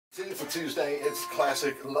For Tuesday, it's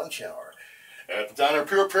classic lunch hour. At the diner,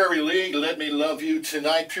 Pure Prairie League, Let Me Love You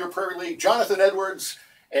Tonight. Pure Prairie League, Jonathan Edwards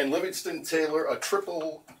and Livingston Taylor, a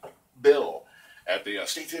triple bill at the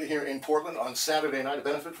State Theater here in Portland on Saturday night, a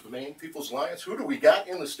benefit for the Maine People's Alliance. Who do we got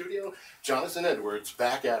in the studio? Jonathan Edwards,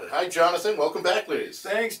 back at it. Hi, Jonathan. Welcome back, ladies.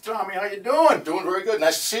 Thanks, Tommy. How you doing? Doing very good.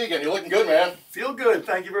 Nice to see you again. You're looking good, man. Feel good.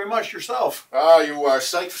 Thank you very much. Yourself? You are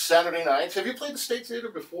psyched for Saturday night. Have you played the State Theater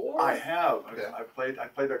before? I have. Okay. I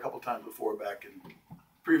played there a couple times before back in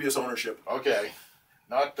previous ownership. Okay.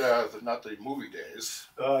 Not the movie days.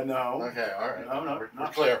 No. Okay, all right. No, We're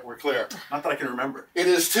clear. We're clear. Not that I can remember. It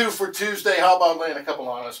is 2 for Tuesday. How about laying a couple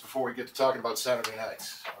on us before we get to talking about Saturday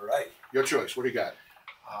nights? All right. Your choice. What do you got?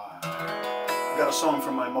 I got a song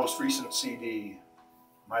from my most recent CD,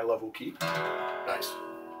 My Love Will Keep. Nice.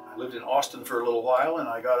 I lived in Austin for a little while, and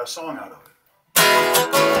I got a song out of it.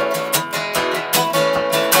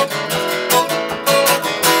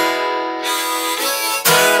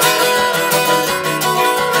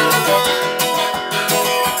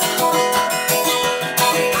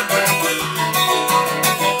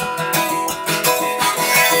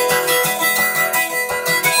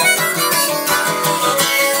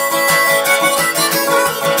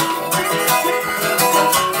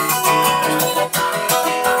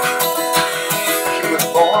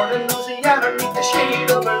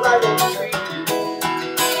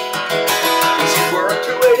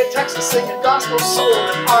 Singing gospel, soul,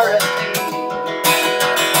 and R&B.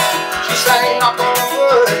 She sang knock on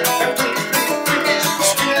wood and please please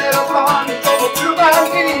spit upon the trouble through my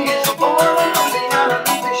knees. Born in Louisiana,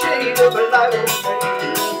 beneath the shade of a light oak tree.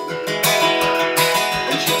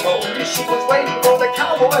 And she told me she was waiting for the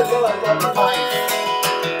cowboy love of her life.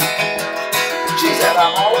 She said,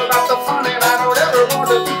 I'm all about the fun and I don't ever want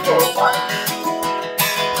to be for a fight.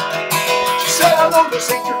 She said, I know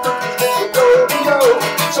this ain't your first rodeo,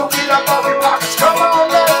 so get up off your pockets, come on,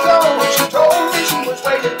 let's go. She told me she was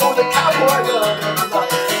waiting for the cowboy love of her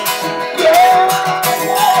life. Yeah,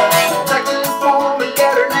 Texas woman,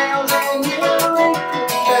 get her nails in you.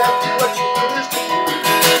 After what you used to do,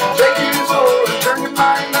 take your soul and turn your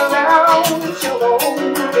mind around. She'll know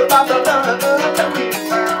about the love that we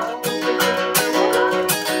found.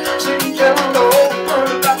 Sing, she'll know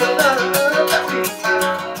about the love that we found.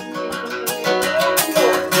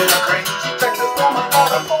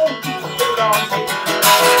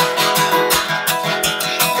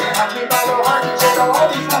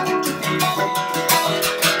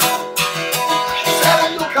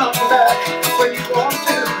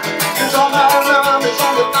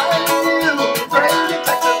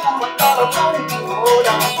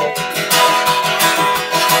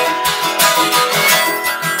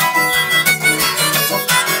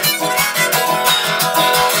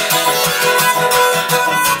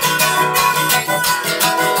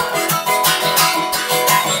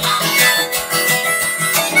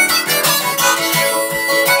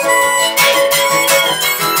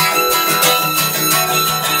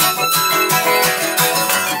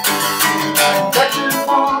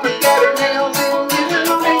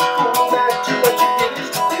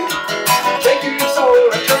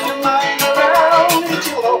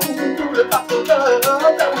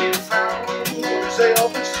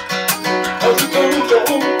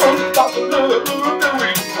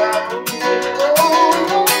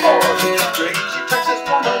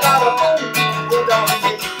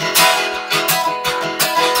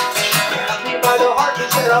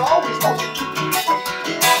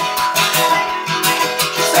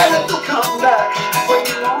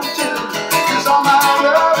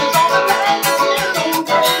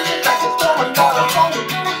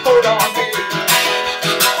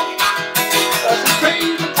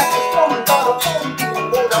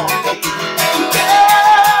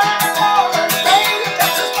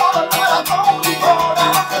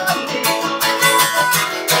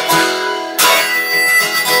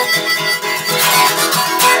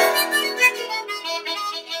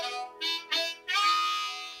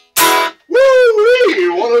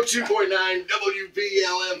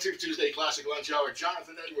 WBLM Tuesday Classic Lunch Hour.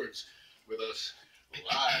 Jonathan Edwards with us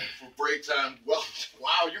live for break time. Well,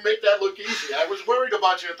 wow, you make that look easy. I was worried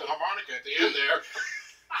about you at the harmonica at the end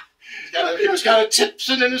there. He was kind of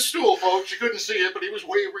tipsing in his stool, folks. You couldn't see it, but he was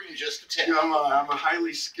wavering just a tad. You know, I'm a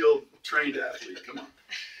highly skilled, trained athlete. Come on.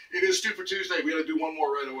 It is 2 for Tuesday. We got to do one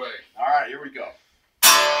more right away. All right, here we go.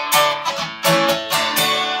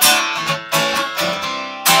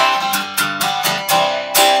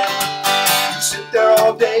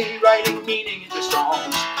 All day writing meaning into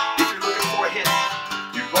songs. If you're looking for a hit,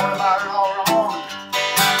 you're going about it all wrong.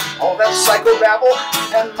 All that psycho babble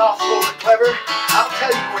and mouthful of clever, I'll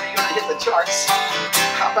tell you when you're gonna hit the charts.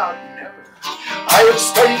 how about never? I have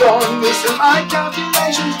studied on this and my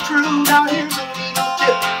calculations true. Now here's a little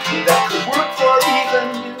tip that could work for even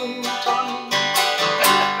you, Tommy.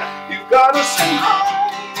 You've gotta sing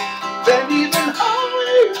high, then even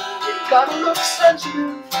higher. You've gotta look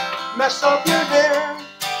sensitive, mess up your hair,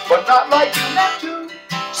 but not like you meant to.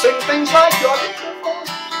 Sing things like you're beautiful,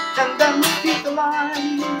 and then repeat the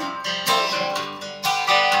line.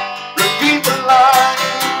 Repeat the line,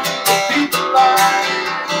 repeat the line,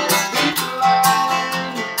 repeat the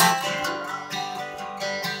line.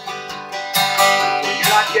 Well, you're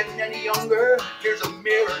not getting any younger. Here's a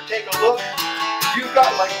mirror, take a look. You've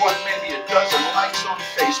got like what, maybe a dozen likes on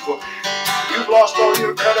Facebook. You've lost all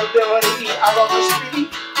your credibility out on the street.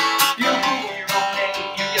 You Google your own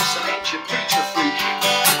name, you get some ancient preacher freak.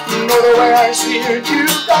 You know the way I see it,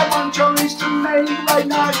 you've got one choice to make. Right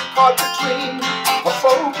now you're caught between a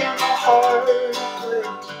folk and a hard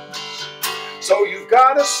place. So you've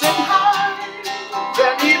gotta sing high,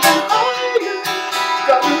 then even higher.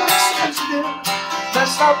 Gotta look sensitive,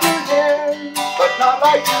 mess up your hair, but not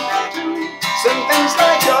like you meant to. Sing things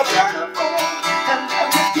like you're beautiful, and then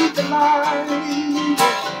repeat the line.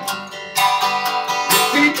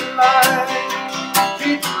 Repeat the line,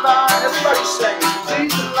 repeat the line. Everybody sing,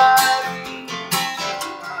 repeat the line.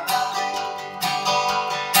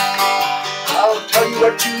 I'll tell you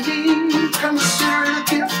what you need, consider it a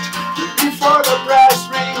gift. Before the brass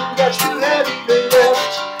ring gets too heavy to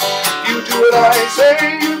lift, you do what I say,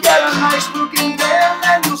 you get a nice looking band,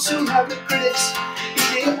 and you'll soon have the critics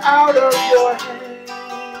eating out of your hand.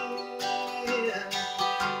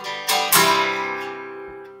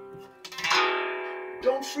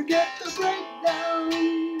 Don't forget the breakdown.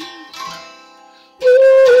 Ooh,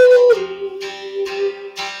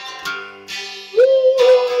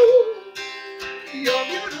 ooh, you're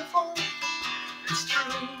beautiful, it's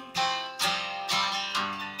true.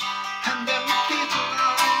 And then repeat the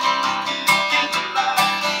line, repeat the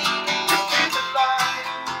line, repeat the line,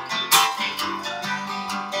 repeat the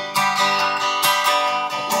line.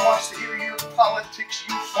 Who wants to hear your politics,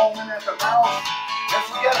 you foaming at the mouth? And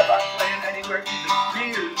forget about playing anywhere even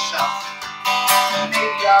near the south.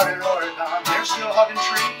 Maybe out in Oregon, they're still hugging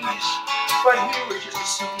trees. But here we just as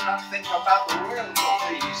soon not think about the world,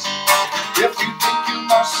 please. If you think you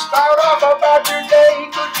must start off about your day,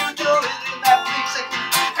 could you do it in that pleasing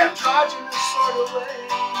androgynous sort of way?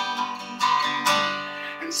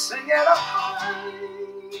 And sing it up high,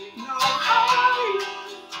 no higher,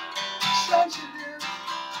 sensitive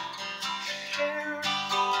hair.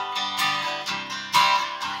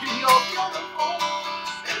 You're beautiful,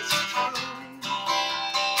 it's true.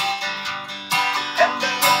 And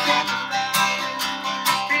then repeat the line,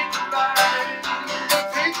 repeat the line,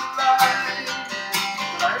 repeat the line.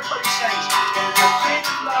 Everybody sings. Repeat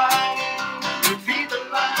the line, repeat the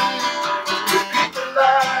line, repeat the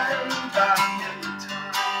line, down in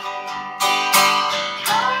time.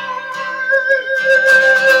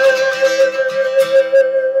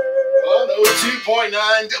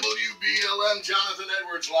 102.9 WBLM, Jonathan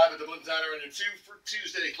Edwards, live at the Blue Diner in a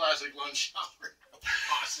Tuesday Classic Lunch Hour.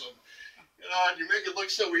 Awesome. God, you make it look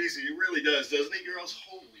so easy. It really does, doesn't it, girls?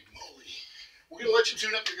 Holy moly. We're going to let you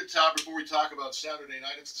tune up your guitar before we talk about Saturday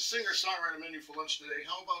night. It's the singer-songwriter menu for lunch today.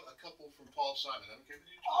 How about a couple from Paul Simon? Okay with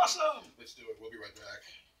you? Awesome. Let's do it. We'll be right back.